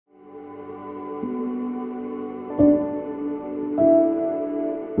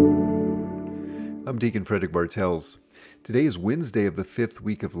I'm Deacon Frederick Bartels. Today is Wednesday of the 5th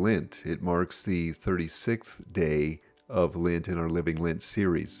week of Lent. It marks the 36th day of Lent in our Living Lent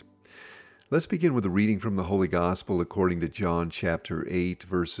series. Let's begin with a reading from the Holy Gospel according to John chapter 8,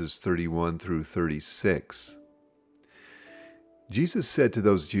 verses 31 through 36. Jesus said to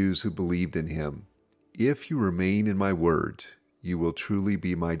those Jews who believed in him, "If you remain in my word, you will truly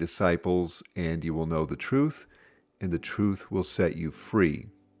be my disciples, and you will know the truth, and the truth will set you free."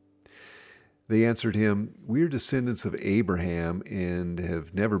 They answered him, "We are descendants of Abraham and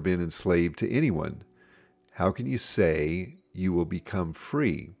have never been enslaved to anyone. How can you say you will become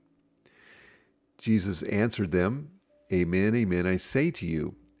free?" Jesus answered them, "Amen, amen, I say to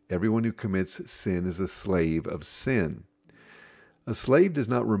you, everyone who commits sin is a slave of sin. A slave does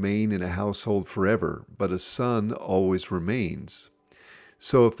not remain in a household forever, but a son always remains.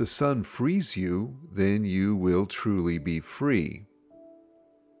 So if the Son frees you, then you will truly be free."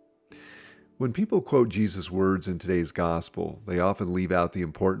 When people quote Jesus' words in today's gospel, they often leave out the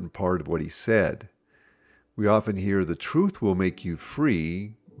important part of what he said. We often hear the truth will make you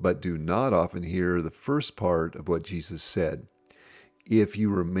free, but do not often hear the first part of what Jesus said. If you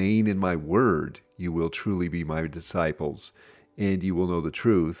remain in my word, you will truly be my disciples, and you will know the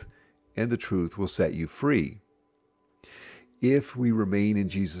truth, and the truth will set you free. If we remain in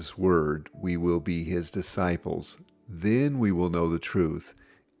Jesus' word, we will be his disciples. Then we will know the truth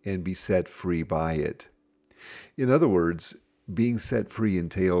and be set free by it. In other words, being set free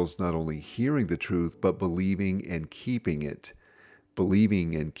entails not only hearing the truth, but believing and keeping it.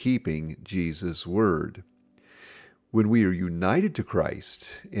 Believing and keeping Jesus' word. When we are united to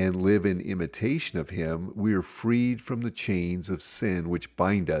Christ and live in imitation of him, we are freed from the chains of sin which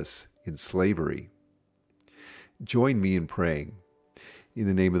bind us in slavery. Join me in praying. In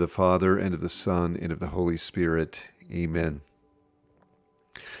the name of the Father, and of the Son, and of the Holy Spirit. Amen.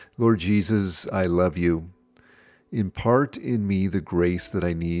 Lord Jesus, I love you. Impart in me the grace that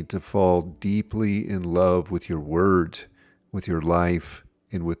I need to fall deeply in love with your word, with your life,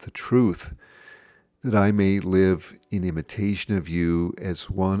 and with the truth, that I may live in imitation of you as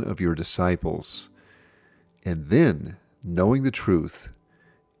one of your disciples. And then, knowing the truth,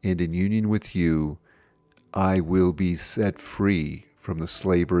 and in union with you, I will be set free from the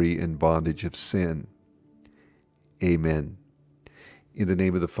slavery and bondage of sin. Amen. In the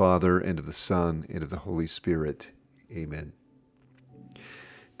name of the Father, and of the Son, and of the Holy Spirit. Amen.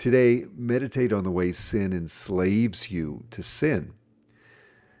 Today, meditate on the way sin enslaves you to sin.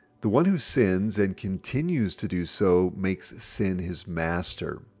 The one who sins and continues to do so makes sin his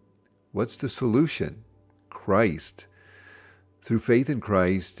master. What's the solution? Christ. Through faith in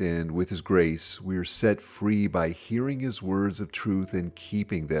Christ and with his grace, we are set free by hearing his words of truth and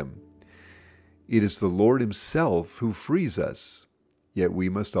keeping them. It is the Lord himself who frees us. Yet we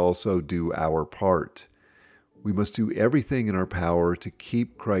must also do our part. We must do everything in our power to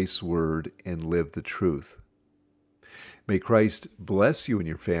keep Christ's word and live the truth. May Christ bless you and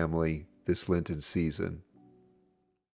your family this Lenten season.